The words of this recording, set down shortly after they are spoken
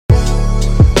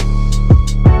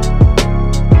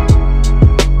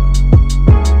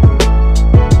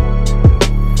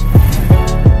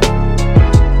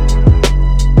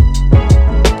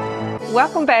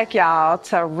Welcome back, y'all,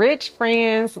 to Rich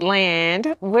Friends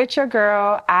Land with your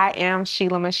girl. I am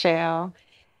Sheila Michelle.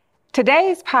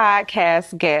 Today's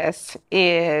podcast guest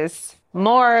is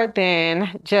more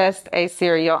than just a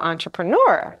serial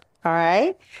entrepreneur. All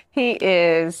right. He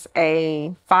is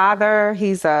a father,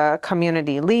 he's a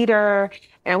community leader,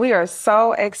 and we are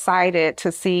so excited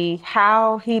to see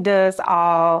how he does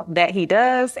all that he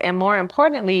does, and more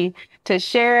importantly, to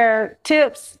share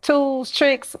tips, tools,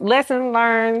 tricks, lessons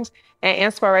learned, and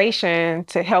inspiration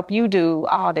to help you do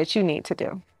all that you need to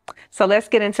do. So let's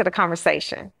get into the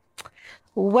conversation.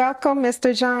 Welcome,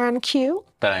 Mr. John Q.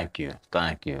 Thank you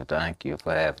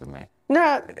for having me.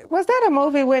 Now, was that a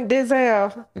movie with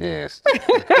Denzel? Yes.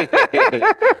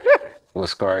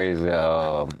 What's crazy,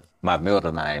 my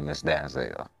middle name is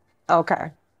Denzel.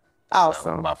 Okay.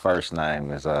 Awesome. So my first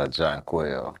name is John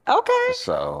Quill. Okay.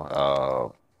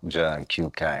 So John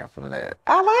Q came from that.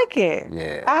 I like it.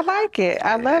 Yeah. I like it.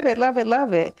 I love it, love it,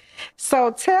 love it. So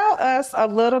tell us a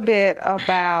little bit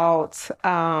about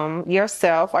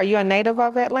yourself. Are you a native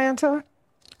of Atlanta?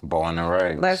 Born and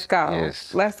raised. Let's go.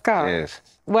 Yes. Let's go. Yes.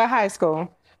 What high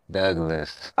school?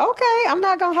 Douglas. Okay, I'm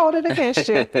not going to hold it against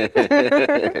you.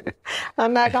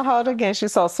 I'm not going to hold it against you.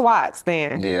 So SWATs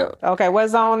then. Yeah. Okay, what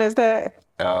zone is that?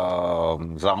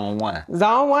 Zone 1.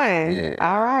 Zone 1. Yeah.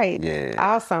 All right. Yeah.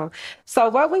 Awesome. So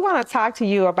what we want to talk to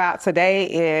you about today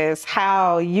is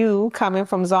how you, coming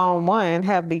from Zone 1,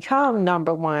 have become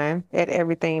number one at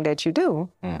everything that you do,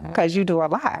 because you do a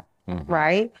lot,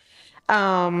 right?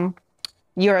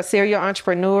 You're a serial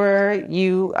entrepreneur.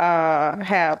 You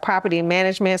have property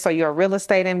management, so you're a real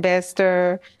estate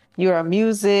investor. You're a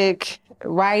music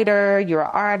writer. You're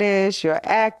an artist. You're an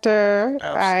actor,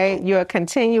 right? You're a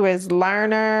continuous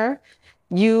learner.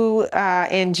 You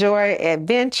enjoy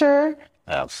adventure.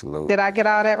 Absolutely. Did I get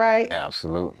all that right?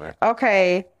 Absolutely.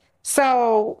 Okay.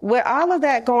 So with all of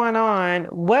that going on,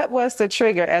 what was the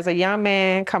trigger as a young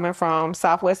man coming from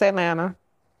Southwest Atlanta?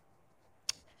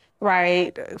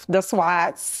 Right, the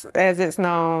SWATs, as it's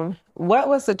known. What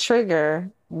was the trigger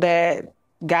that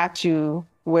got you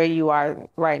where you are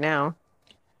right now?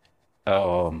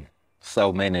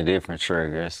 So many different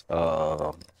triggers.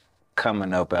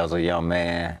 Coming up as a young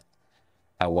man,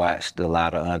 I watched a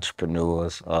lot of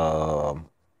entrepreneurs. I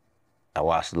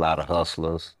watched a lot of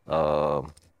hustlers.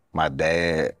 My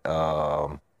dad,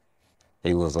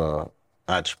 he was a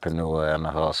entrepreneur and a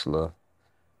hustler.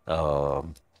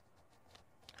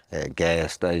 At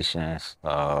gas stations,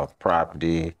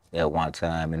 property at one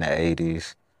time in the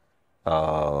 80s.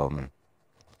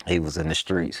 He was in the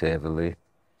streets heavily.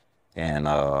 And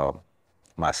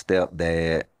my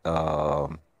stepdad,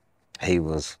 he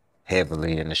was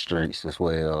heavily in the streets as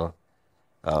well.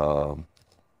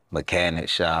 Mechanic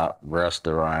shop,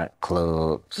 restaurant,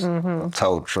 clubs,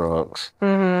 tow trucks.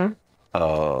 Had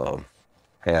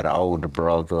an older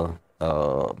brother.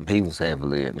 He was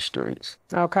heavily in the streets.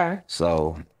 Okay.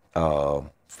 So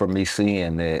for me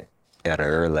seeing that at an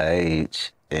early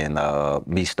age and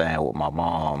me staying with my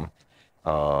mom,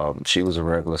 she was a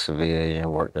regular civilian,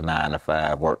 worked a 9 to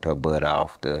 5, worked her butt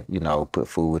off to, put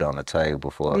food on the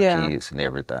table for her kids and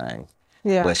everything.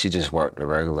 Yeah. But she just worked a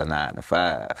regular 9 to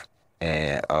 5.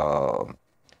 And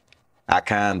I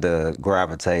kind of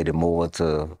gravitated more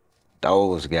to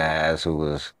those guys who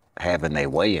was having their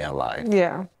way in life.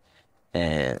 Yeah.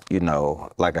 And,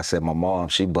 like I said, my mom,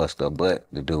 she bust her butt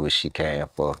to do what she can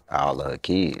for all of her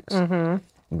kids.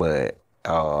 But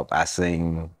I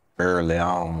seen early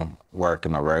on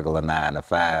working a regular 9 to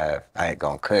 5, I ain't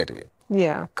gonna cut it.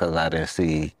 Yeah. Because I didn't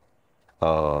see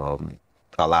a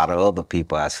lot of other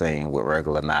people I seen with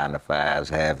regular 9 to 5s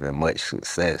having much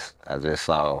success. I just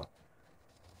saw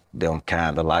them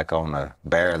kind of like on a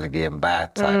barely getting by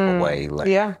type of way. Like,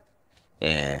 Yeah.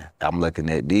 and I'm looking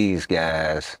at these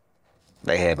guys,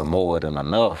 they having more than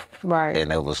enough. Right.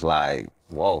 And it was like,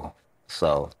 whoa.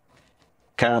 So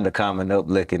kind of coming up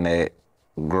looking at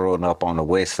growing up on the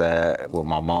west side with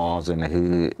my mom's in the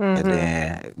hood and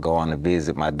then going to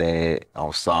visit my dad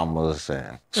on summers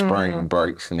and spring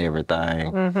breaks and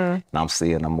everything. And I'm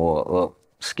seeing a more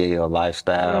upscale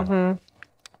lifestyle.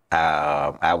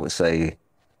 I would say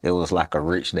it was like a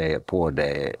rich dad, poor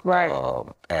dad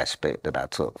aspect that I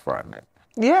took from it.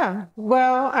 Yeah.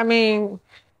 Well, I mean,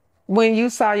 when you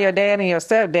saw your dad and your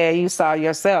stepdad, you saw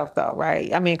yourself, though,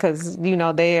 right? I mean, because,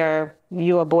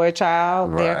 you a boy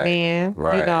child, they're men,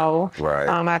 Right.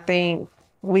 I think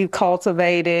we've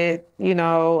cultivated,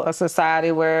 a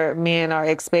society where men are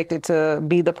expected to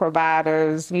be the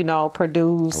providers,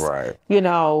 produce, Right.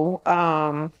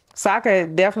 So I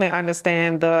could definitely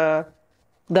understand the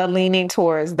leaning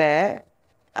towards that.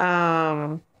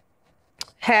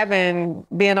 having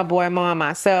being a boy mom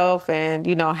myself and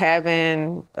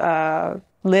having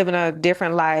living a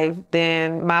different life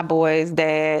than my boy's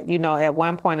dad, at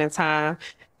one point in time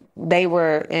they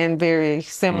were in very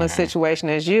similar situation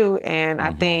as you. And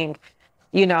I think,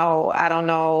 I don't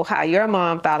know how your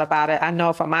mom thought about it. I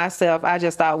know for myself, I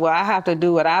just thought, well, I have to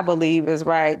do what I believe is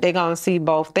right. They're going to see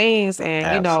both things. And,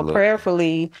 Absolutely.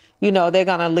 prayerfully, they're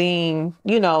going to lean,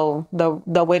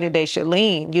 the way that they should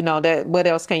lean, that what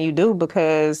else can you do?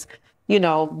 Because,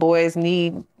 boys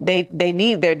need, they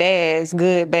need their dads,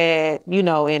 good, bad,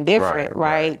 indifferent,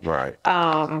 right? Right.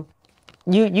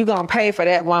 You gonna pay for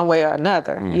that one way or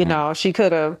another. She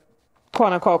could have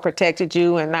quote unquote protected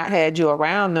you and not had you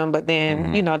around them, but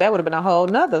then that would have been a whole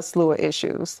nother slew of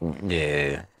issues.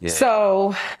 Yeah.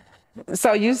 So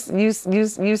you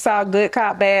saw good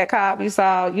cop, bad cop. You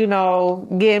saw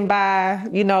getting by,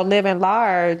 living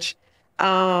large.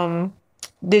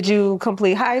 Did you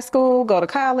complete high school, go to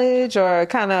college, or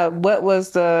kind of what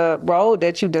was the road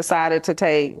that you decided to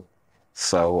take?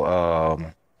 So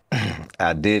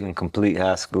I didn't complete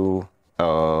high school.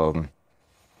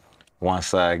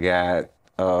 Once I got,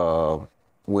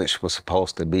 which was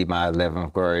supposed to be my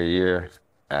 11th grade year,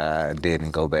 I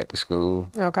didn't go back to school.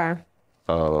 Okay.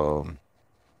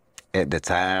 At the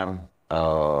time,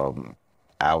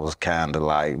 I was kind of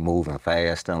like moving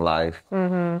fast in life.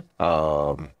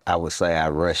 I would say I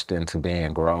rushed into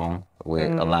being grown,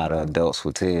 with a lot of adults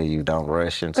would tell you don't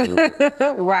rush into it.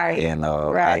 Right. And I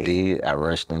Right. did. I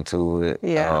rushed into it.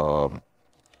 Yeah.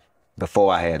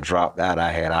 Before I had dropped out,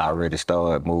 I had already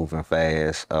started moving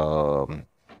fast.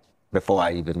 Before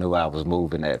I even knew I was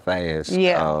moving that fast,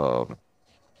 Yeah.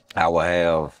 I would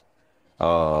have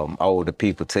older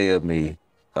people tell me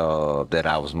that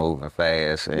I was moving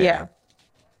fast. And Yeah.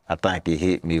 I think it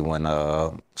hit me when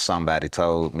somebody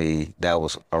told me that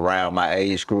was around my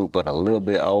age group, but a little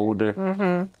bit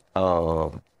older.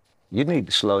 You need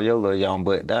to slow your little young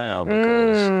butt down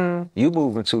because you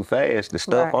moving too fast. The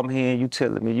stuff Right. I'm hearing you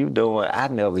telling me you doing, I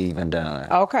never even done.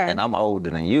 Okay. And I'm older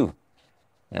than you.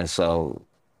 And so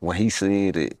when he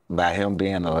said it, by him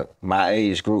being my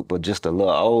age group, but just a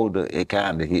little older, it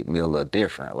kind of hit me a little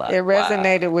different. Like, It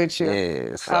resonated wow. with you.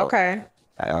 Yeah. So, Okay.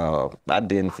 I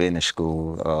didn't finish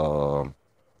school.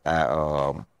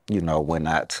 I went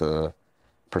out to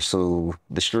pursue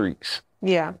the streets.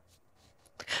 Yeah.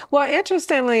 Well,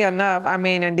 interestingly enough, I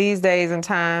mean, in these days and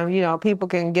time, people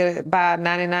can get buy a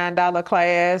 $99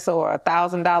 class or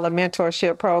 $1,000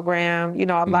 mentorship program.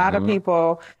 A lot of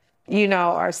people,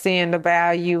 are seeing the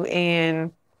value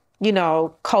in,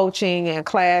 coaching and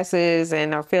classes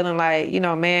and are feeling like,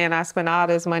 man, I spent all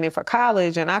this money for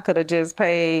college and I could have just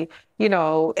paid,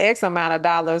 X amount of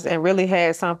dollars and really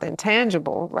had something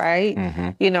tangible, right?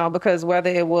 Because whether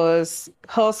it was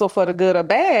hustle for the good or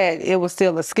bad, it was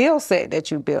still a skill set that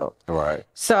you built. Right.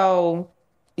 So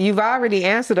you've already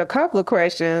answered a couple of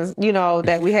questions,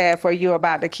 that we had for you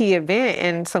about the key event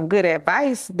and some good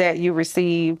advice that you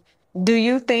received. Do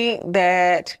you think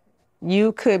that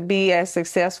you could be as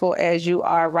successful as you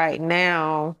are right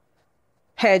now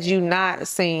had you not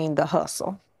seen the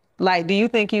hustle? Like, do you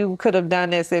think you could have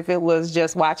done this if it was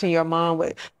just watching your mom?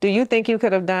 Do you think you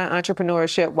could have done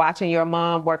entrepreneurship watching your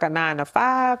mom work a 9 to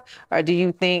 5? Or do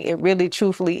you think it really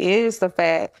truthfully is the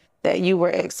fact that you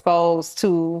were exposed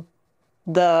to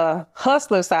the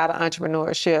hustler side of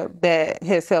entrepreneurship that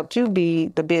has helped you be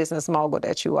the business mogul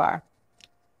that you are?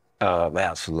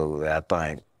 Absolutely. I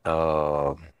think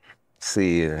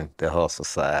seeing the hustle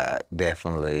side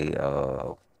definitely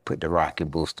put the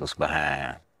rocket boosters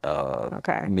behind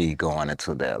me going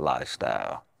into that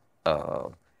lifestyle.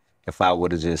 If I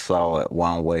would have just saw it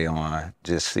one way on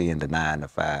just seeing the 9 to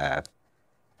 5,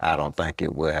 I don't think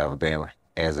it would have been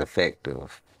as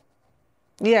effective.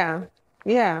 Yeah,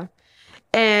 yeah.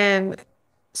 And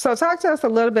so talk to us a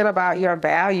little bit about your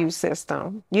value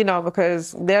system,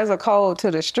 because there's a code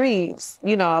to the streets.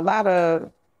 A lot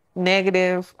of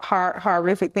negative,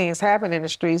 horrific things happen in the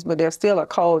streets, but there's still a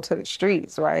code to the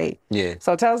streets, right? Yeah.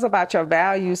 So tell us about your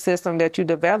value system that you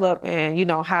developed and,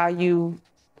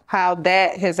 how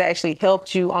that has actually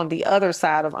helped you on the other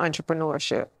side of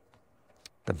entrepreneurship.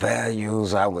 The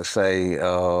values, I would say,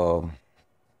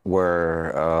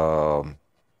 were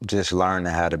just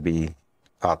learning how to be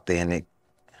authentic,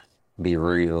 be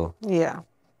real. Yeah.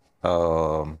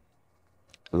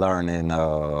 Learning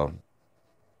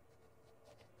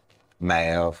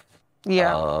math.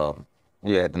 Yeah.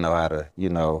 You had to know how to,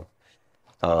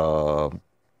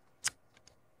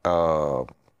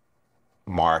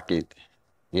 market.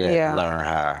 You had to learn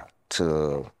how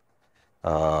to We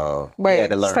had to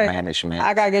Wait, learn say, management.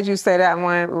 I gotta get you to say that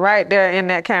one right there in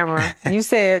that camera. You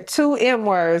said two M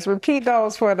words. Repeat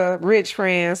those for the rich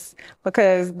friends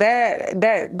because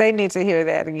that they need to hear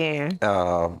that again.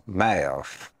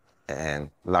 Math and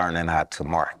learning how to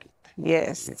market.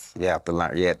 Yes. You have to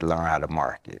learn. You have to learn how to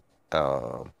market,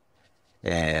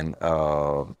 and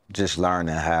just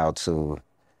learning how to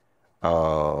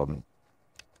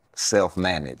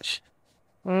self-manage.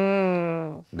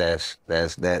 That's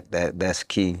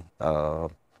key.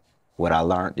 What I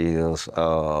learned is,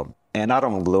 and I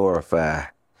don't glorify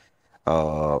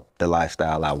the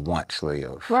lifestyle I once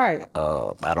lived. Right.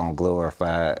 I don't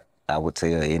glorify it. I would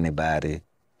tell anybody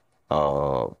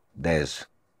that's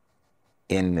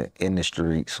in the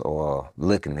streets or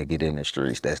looking to get in the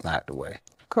streets, that's not the way.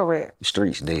 Correct. The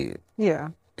streets dead. Yeah.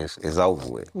 It's over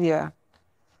with. Yeah.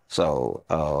 So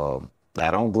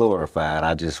I don't glorify it.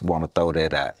 I just want to throw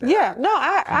that out there. Yeah. No,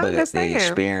 I But the understand.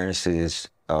 experiences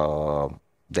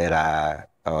that I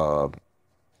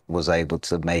was able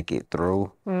to make it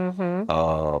through,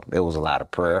 it was a lot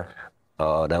of prayer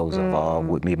that was involved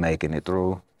with me making it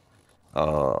through.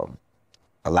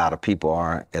 A lot of people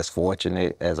aren't as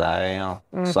fortunate as I am.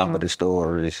 Some of the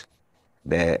stories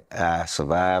that I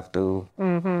survived through,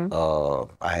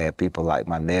 I had people like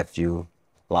my nephew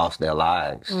lost their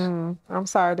lives. I'm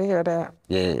sorry to hear that.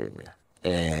 Yeah.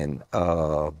 And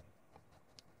a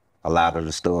lot of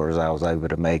the stories I was able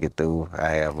to make it through, I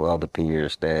have other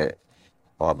peers that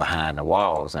are behind the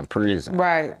walls in prison.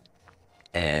 Right.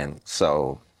 And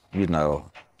so, you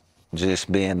know,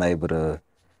 just being able to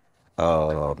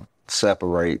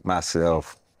separate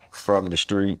myself from the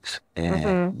streets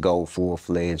and go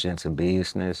full-fledged into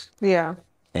business Yeah.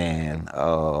 and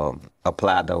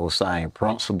apply those same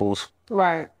principles,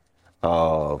 Right.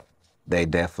 they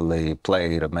definitely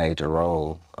played a major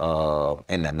role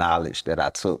in the knowledge that I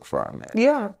took from it.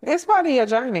 Yeah. It's part of your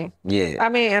journey. Yeah. I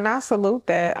mean, and I salute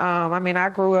that. I mean, I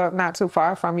grew up not too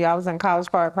far from you. I was in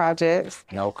College Park Projects.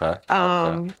 Okay.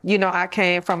 You know, I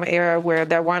came from an era where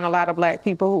there weren't a lot of black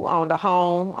people who owned a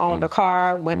home, owned a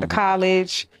car, went to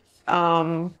college,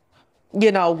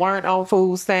 you know, weren't on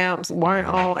food stamps, weren't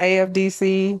on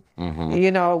AFDC,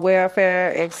 you know,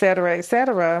 welfare, et cetera, et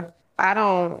cetera. I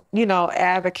don't, you know,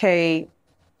 advocate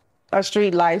a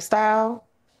street lifestyle.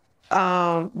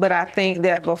 But I think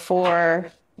that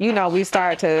before, you know, we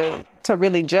start to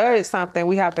really judge something,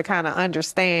 we have to kind of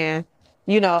understand,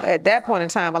 you know, at that point in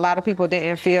time, a lot of people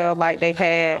didn't feel like they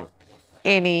had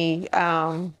any,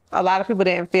 a lot of people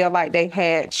didn't feel like they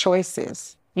had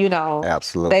choices, you know.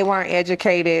 Absolutely. They weren't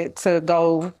educated to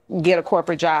go get a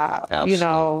corporate job, Absolutely. you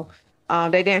know.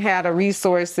 They didn't have the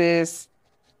resources,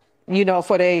 you know,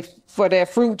 for their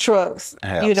fruit trucks,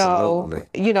 Absolutely.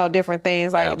 you know, different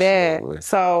things like Absolutely. that.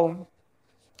 So,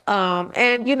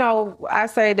 and you know, I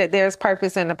say that there's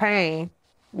purpose in the pain,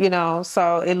 you know,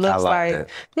 so it looks like like, that.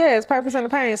 yeah, it's purpose in the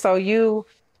pain. So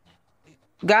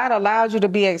God allowed you to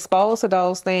be exposed to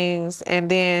those things. And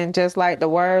then just like the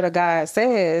word of God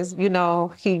says, you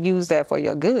know, he used that for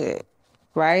your good,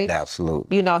 right?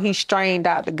 Absolutely. You know, he strained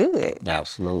out the good.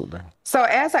 Absolutely. So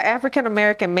as an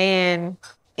African-American man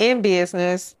in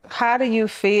business, how do you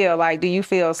feel? Like, do you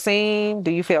feel seen?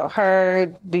 Do you feel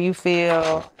heard? Do you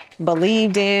feel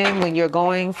believed in when you're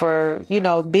going for, you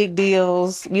know, big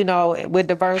deals, you know, with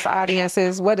diverse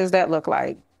audiences? What does that look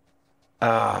like?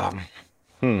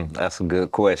 That's a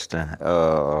good question.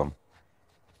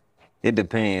 It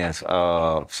depends.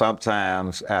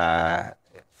 Sometimes I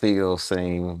feel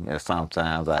seen and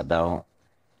sometimes I don't.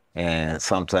 And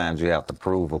sometimes you have to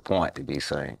prove a point to be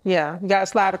seen. Yeah, you got to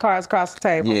slide the cards across the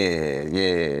table. Yeah.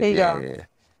 Here you go.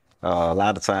 A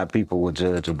lot of times people will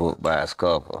judge a book by its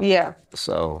cover. Yeah,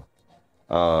 So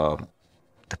the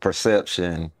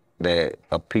perception that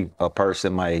a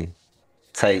person may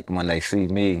take when they see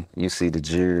me, you see the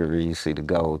jewelry, you see the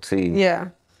gold teeth. yeah,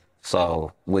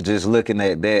 So with just looking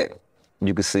at that,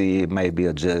 you can see it may be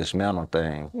a judgmental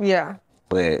thing. yeah,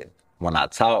 But when I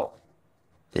talk,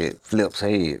 it flips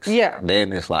heads. Yeah.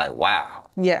 Then it's like, wow,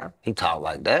 yeah, he talk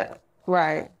like that.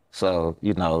 right. So,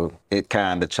 you know, it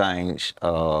kind of changed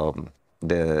the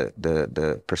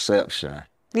perception.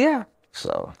 Yeah.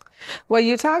 So, Well,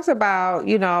 you talked about,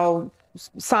 you know,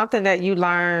 something that you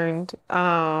learned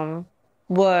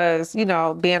was, you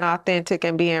know, being authentic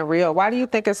and being real. Why do you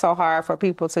think it's so hard for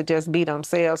people to just be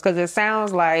themselves? Because it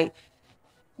sounds like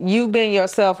you've been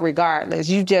yourself regardless.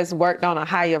 You just worked on a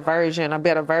higher version, a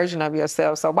better version of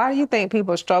yourself. So why do you think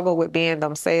people struggle with being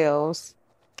themselves?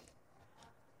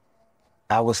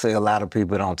 I would say a lot of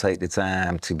people don't take the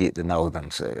time to get to know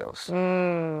themselves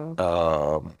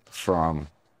from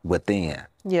within.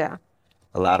 Yeah.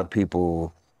 A lot of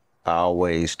people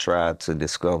always try to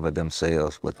discover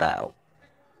themselves without.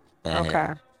 Okay.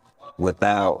 And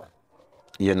without,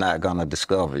 you're not going to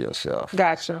discover yourself.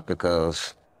 Gotcha.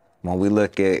 Because when we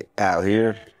look at out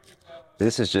here,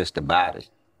 this is just the body.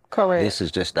 Correct. This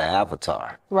is just the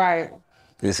avatar. Right.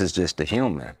 This is just the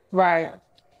human. Right.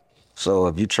 So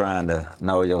if you're trying to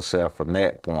know yourself from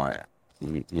that point,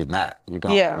 you're not. You're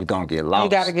gonna get lost. You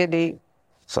got to get deep.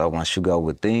 So once you go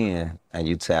within and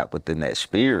you tap within that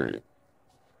spirit,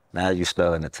 now you're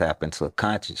starting to tap into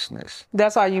consciousness.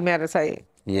 That's why you meditate.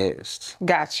 Yes.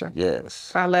 Gotcha.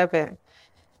 Yes. I love it.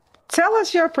 Tell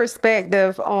us your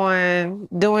perspective on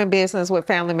doing business with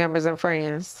family members and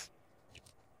friends.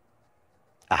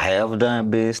 I have done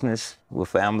business with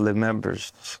family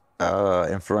members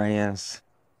and friends,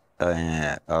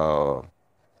 and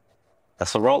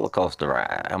that's a roller coaster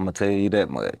ride. I'm gonna tell you that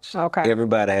much. Okay.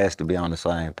 Everybody has to be on the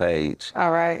same page.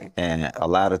 All right. And a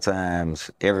lot of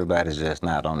times, everybody's just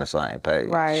not on the same page.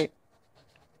 Right.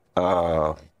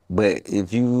 But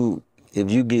if you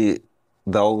get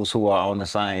those who are on the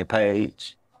same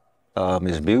page,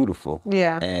 it's beautiful.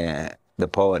 Yeah. And the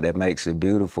part that makes it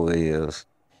beautiful is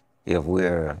if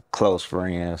we're close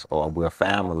friends or we're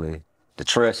family, the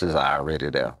trust is already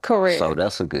there. Correct. So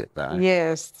that's a good thing.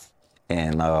 Yes.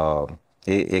 And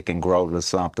it can grow to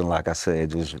something, like I said,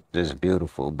 just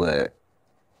beautiful. But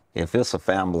if it's a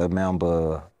family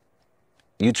member,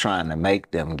 you trying to make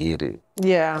them get it,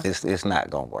 Yeah. it's not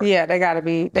gonna work. Yeah, they gotta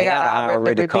be. They gotta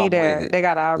already come be there. with it. They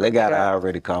gotta already. They gotta be there.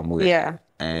 already come with Yeah.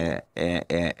 it.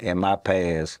 And in my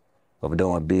past of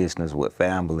doing business with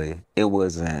family, it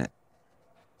wasn't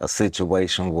a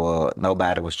situation where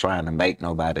nobody was trying to make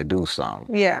nobody do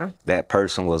something. Yeah. That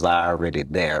person was already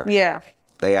there. Yeah.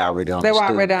 They already They understood. were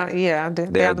already on. Yeah. They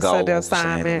their understood their goals and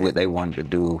assignment. what they wanted to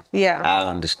do. Yeah. I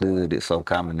understood it, so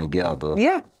coming together,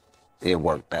 Yeah. it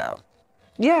worked out.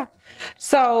 Yeah.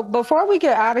 So before we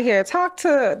get out of here, talk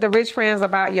to the rich friends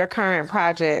about your current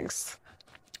projects.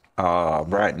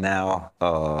 Right now,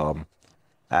 I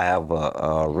have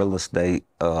a real estate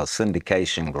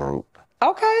syndication group.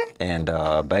 Okay. And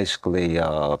basically,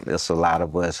 it's a lot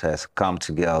of us has come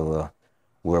together.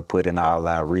 We're putting all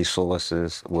our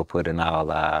resources, we're putting all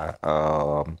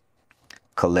our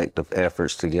collective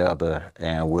efforts together,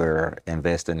 and we're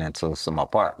investing into some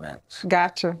apartments.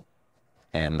 Gotcha.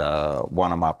 And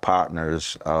one of my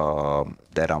partners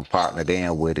that I'm partnered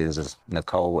in with is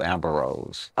Nicole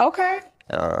Ambrose. Okay.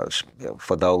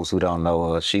 For those who don't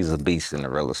know her, she's a beast in the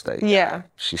real estate. Yeah.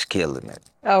 She's killing it.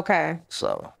 Okay.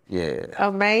 So, yeah.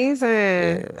 Amazing.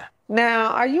 Yeah.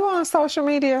 Now, are you on social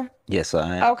media? Yes,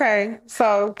 I am. Okay.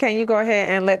 So can you go ahead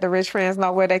and let the rich friends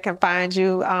know where they can find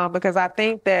you? Because I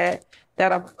think that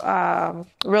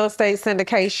real estate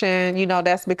syndication,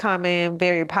 that's becoming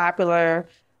very popular.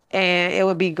 And it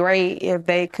would be great if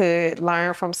they could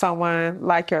learn from someone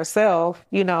like yourself,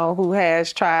 who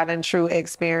has tried and true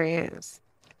experience.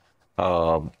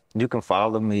 You can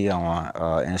follow me on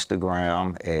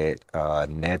Instagram at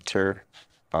Netter,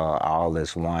 all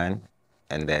is one,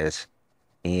 and that's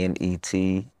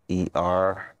NETER _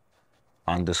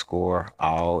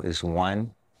 all is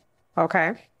one.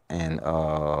 Okay. And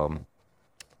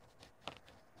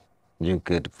you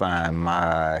could find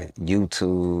my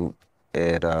YouTube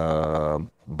at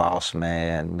Boss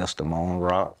Man Mr.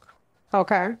 Moonrock.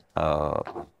 Okay.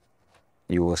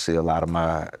 You will see a lot of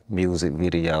my music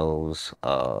videos,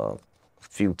 a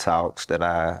few talks that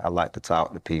I like to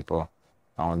talk to people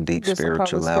on deep Just a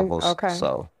spiritual public speak. levels. Okay.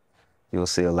 So you'll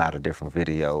see a lot of different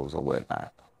videos or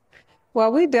whatnot. Well,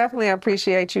 we definitely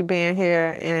appreciate you being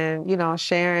here and,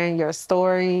 sharing your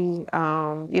story,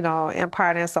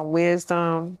 imparting some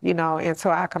wisdom, into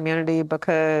our community,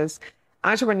 because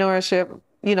entrepreneurship,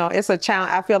 it's a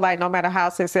challenge. I feel like no matter how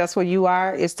successful you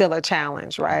are, it's still a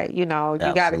challenge, right? You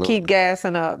got to keep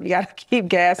gassing up. You got to keep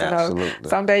gassing Absolutely. up.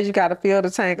 Some days you got to fill the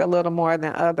tank a little more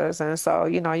than others. And so,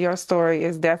 your story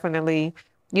is definitely,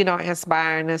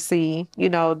 inspiring to see,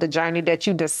 the journey that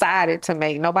you decided to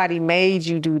make. Nobody made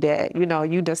you do that.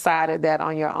 You decided that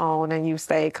on your own, and you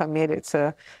stayed committed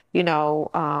to,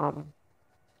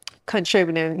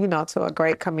 contributing, to a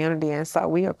great community. And so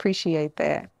we appreciate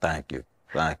that. Thank you.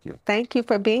 Thank you. Thank you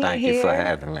for being here. Thank you for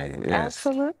having me. Yes.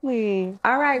 Absolutely.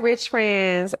 All right, rich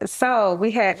friends. So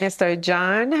we had Mr.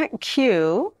 John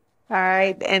Q. All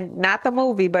right. And not the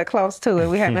movie, but close to it.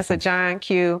 We had Mr. John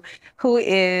Q, who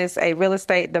is a real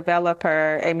estate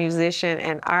developer, a musician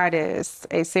and artist,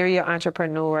 a serial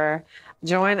entrepreneur.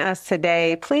 Join us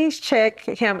today. Please check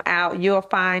him out. You'll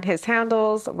find his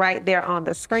handles right there on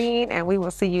the screen. And we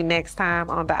will see you next time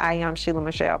on the I Am Sheila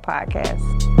Michelle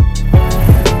podcast.